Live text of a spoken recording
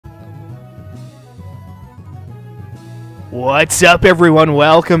What's up, everyone?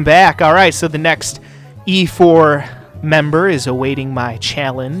 Welcome back. All right, so the next E4 member is awaiting my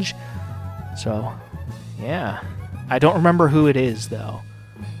challenge. So, yeah. I don't remember who it is, though.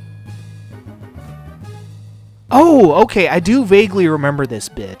 Oh, okay. I do vaguely remember this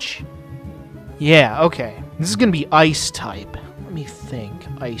bitch. Yeah, okay. This is going to be ice type. Let me think.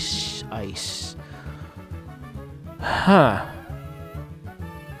 Ice. Huh.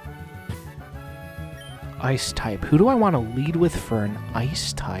 Ice type. Who do I want to lead with for an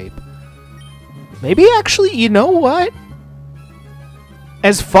ice type? Maybe actually, you know what?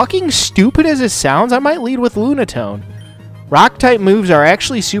 As fucking stupid as it sounds, I might lead with Lunatone. Rock type moves are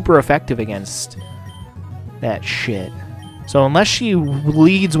actually super effective against that shit. So unless she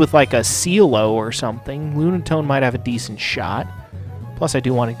leads with like a CeeLo or something, Lunatone might have a decent shot. Plus I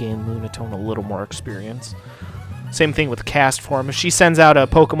do want to gain Lunatone a little more experience. Same thing with Cast Form. If she sends out a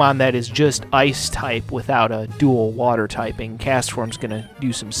Pokemon that is just Ice type without a dual Water typing, Cast Form's gonna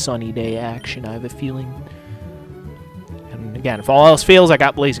do some Sunny Day action, I have a feeling. And again, if all else fails, I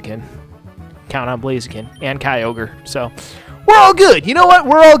got Blaziken. Count on Blaziken. And Kyogre. So, we're all good. You know what?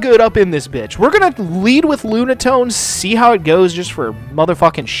 We're all good up in this bitch. We're gonna lead with Lunatone, see how it goes just for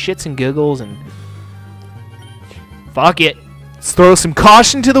motherfucking shits and giggles, and... fuck it. Let's throw some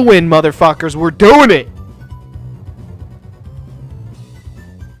caution to the wind, motherfuckers. We're doing it!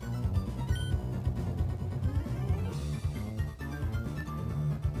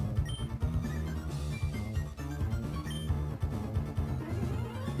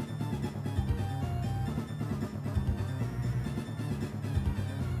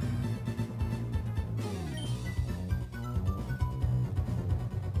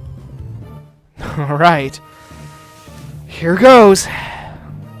 All right, here goes.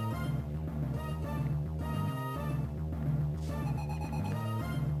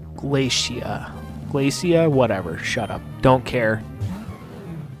 Glacia, whatever. Shut up. Don't care.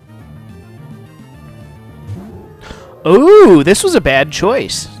 Ooh, this was a bad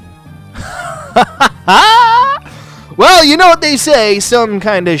choice. Well, you know what they say, some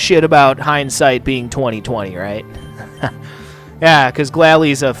kind of shit about hindsight being 20/20, right? Yeah, because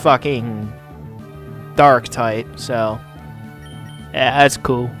Glalie a fucking dark type, so yeah, that's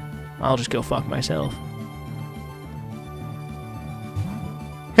cool. I'll just go fuck myself.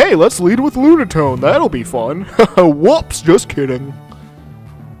 Hey, let's lead with Lunatone. That'll be fun. Whoops, just kidding.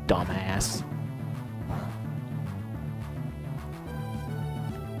 Dumbass.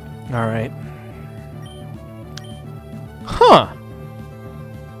 Alright. Huh.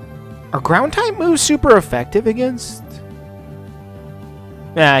 Are ground type moves super effective against...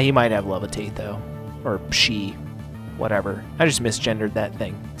 Nah, he might have Levitate, though. Or she. Whatever. I just misgendered that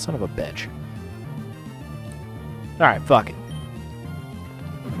thing. Son of a bitch. Alright, fuck it.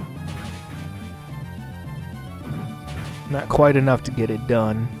 Not quite enough to get it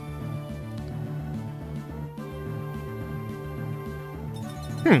done.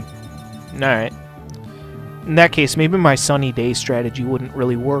 Alright. In that case, maybe my Sunny Day strategy wouldn't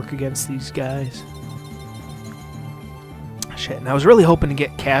really work against these guys. Shit, and I was really hoping to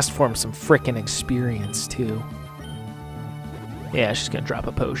get Cast Form some frickin' experience, too. Yeah, she's gonna drop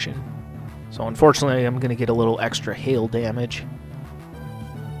a potion. So unfortunately, I'm gonna get a little extra hail damage.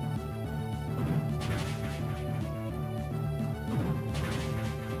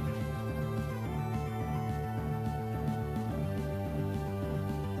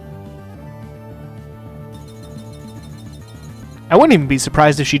 I wouldn't even be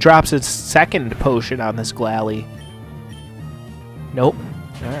surprised if she drops a second potion on this Glalie. Nope.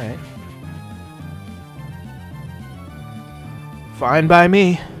 Alright. Fine by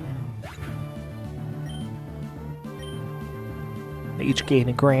me. They each gain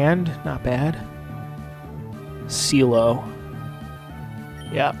a grand. Not bad. CeeLo.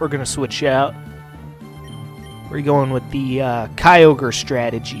 Yeah, we're going to switch out. We're going with the Kyogre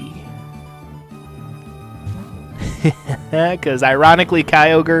strategy. Because ironically,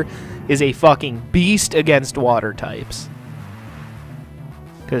 Kyogre is a fucking beast against water types.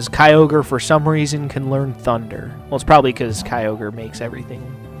 Because Kyogre, for some reason, can learn Thunder. Well, it's probably because Kyogre makes everything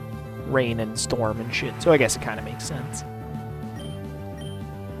rain and storm and shit. So I guess it kind of makes sense.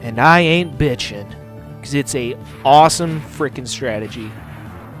 And I ain't bitching. Because it's a awesome freaking strategy.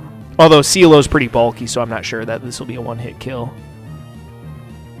 Although CeeLo's pretty bulky, so I'm not sure that this will be a one-hit kill.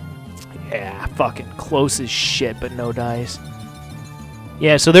 Yeah, fucking close as shit, but no dice.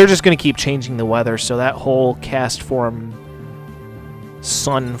 Yeah, so they're just going to keep changing the weather, so that whole Cast Form,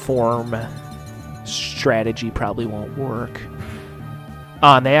 Sun Form strategy probably won't work.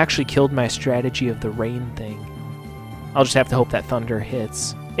 Ah, and they actually killed my strategy of the rain thing. I'll just have to hope that Thunder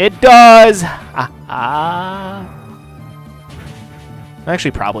hits. It does! I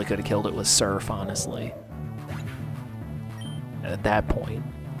actually probably could have killed it with Surf, honestly. At that point.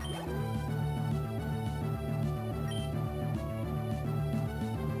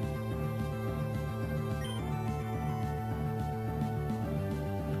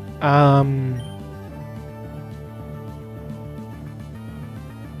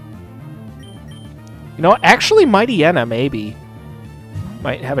 You know, actually, Mightyena maybe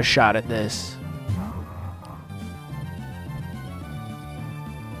might have a shot at this.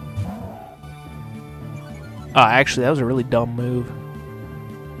 Oh, actually, that was a really dumb move.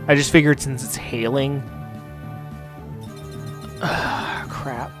 I just figured since it's hailing...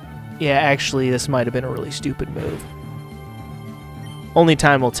 crap. Yeah, actually, this might have been a really stupid move. Only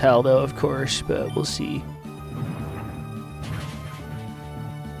time will tell, though, of course, but we'll see.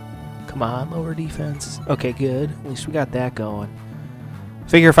 Come on, lower defense. Okay, good. At least we got that going.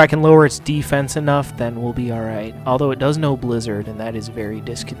 Figure if I can lower its defense enough, then we'll be alright. Although it does know Blizzard, and that is very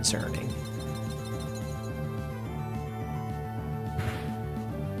disconcerting.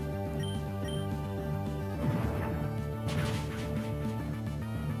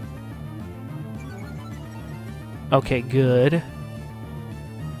 Okay, good.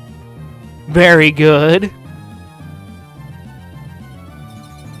 Very good.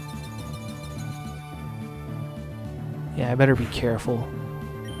 Yeah, I better be careful.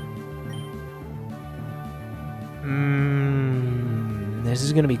 This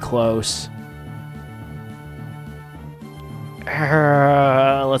is gonna be close.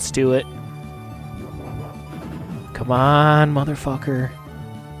 Let's do it. Come on, motherfucker.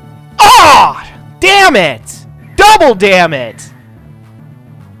 Oh! Damn it! Double damn it!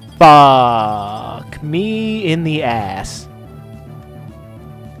 Fuck me in the ass.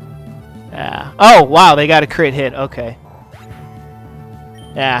 Yeah. Oh, wow, they got a crit hit. Okay.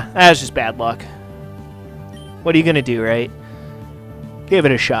 Yeah, that was just bad luck. What are you gonna do, right? Give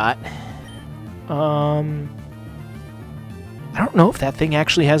it a shot. I don't know if that thing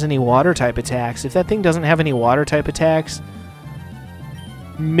actually has any water type attacks. If that thing doesn't have any water type attacks,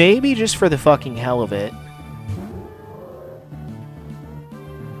 maybe just for the fucking hell of it.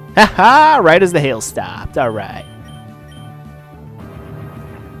 Haha! Right as the hail stopped. Alright.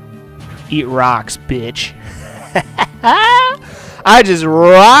 Eat rocks, bitch. I just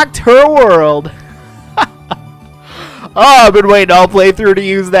rocked her world. Oh, I've been waiting all playthrough to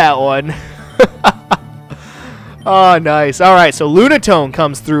use that one. Oh, nice. Alright, so Lunatone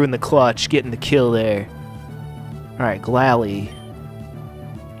comes through in the clutch, getting the kill there. Alright, Glalie.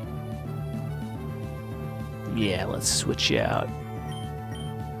 Yeah, let's switch you out.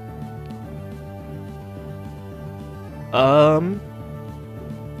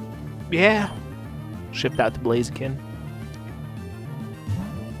 Yeah. Shift out to Blaziken.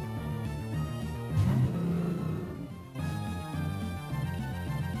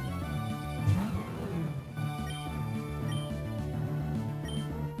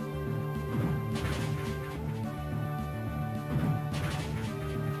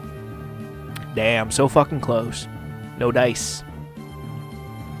 Damn, so fucking close. No dice.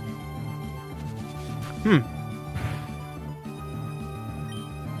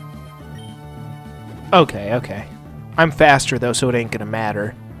 Okay, okay. I'm faster, though, so it ain't gonna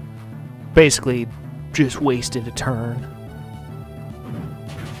matter. Basically, just wasted a turn.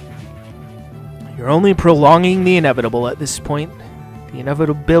 You're only prolonging the inevitable at this point. The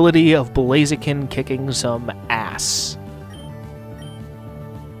inevitability of Blaziken kicking some ass.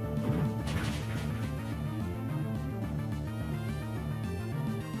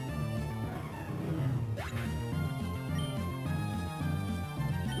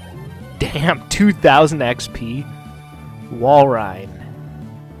 Damn, 2,000 XP. Walrein.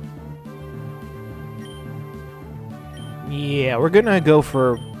 Yeah, we're gonna go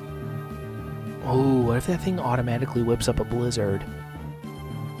for... Oh, what if that thing automatically whips up a Blizzard?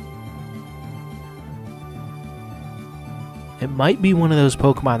 It might be one of those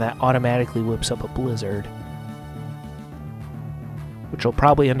Pokemon that automatically whips up a Blizzard. Which will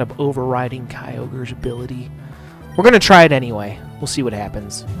probably end up overriding Kyogre's ability. We're gonna try it anyway. We'll see what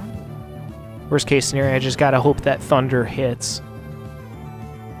happens. Worst case scenario, I just gotta hope that Thunder hits.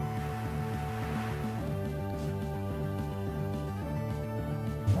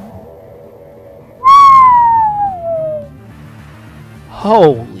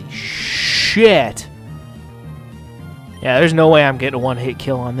 Holy shit! Yeah, there's no way I'm getting a one-hit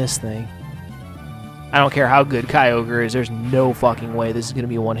kill on this thing. I don't care how good Kyogre is, there's no fucking way this is gonna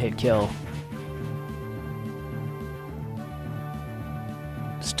be a one-hit kill.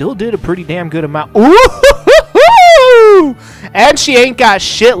 Still did a pretty damn good amount. Ooh! And she ain't got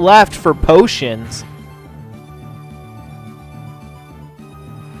shit left for potions.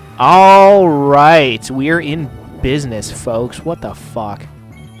 All right, we're in business, folks. What the fuck?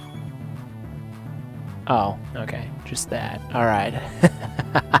 Oh, okay, just that. All right.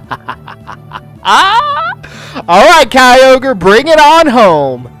 All right, Kyogre, bring it on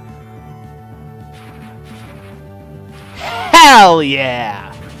home. Hell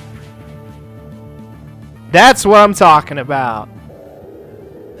yeah. That's what I'm talking about.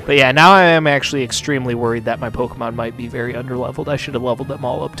 But yeah, now I am actually extremely worried that my Pokemon might be very underleveled. I should have leveled them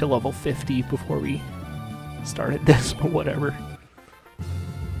all up to level 50 before we started this, but whatever.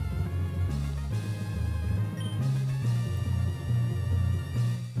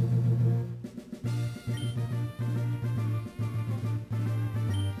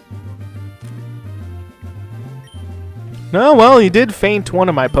 No, well, you did faint one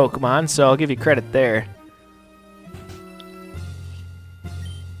of my Pokemon, so I'll give you credit there.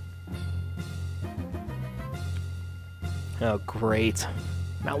 Oh, great.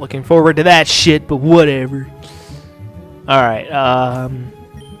 Not looking forward to that shit, but whatever. Alright,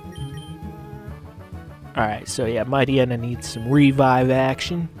 Alright, so yeah, Mightyena needs some revive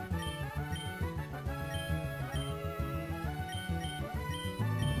action.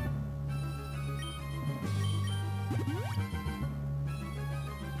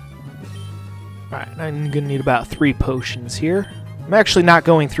 Alright, I'm gonna need about 3 potions here. I'm actually not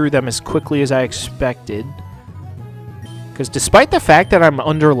going through them as quickly as I expected. Because despite the fact that I'm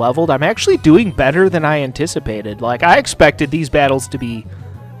underleveled, I'm actually doing better than I anticipated. Like, I expected these battles to be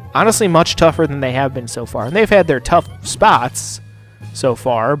honestly much tougher than they have been so far. And they've had their tough spots so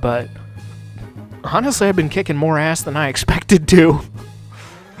far, but honestly, I've been kicking more ass than I expected to.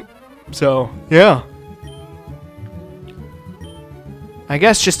 So, yeah. I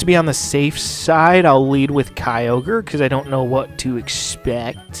guess just to be on the safe side, I'll lead with Kyogre, because I don't know what to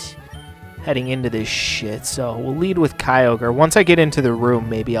expect heading into this shit. So we'll lead with Kyogre. Once I get into the room,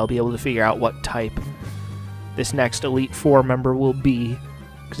 maybe I'll be able to figure out what type this next Elite Four member will be.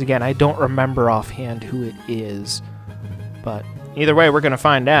 Because again, I don't remember offhand who it is. But either way, we're going to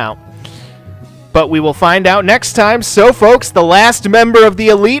find out. But we will find out next time. So, folks, the last member of the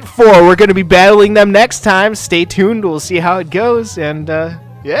Elite Four. We're going to be battling them next time. Stay tuned. We'll see how it goes. And,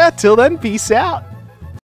 yeah, till then, peace out.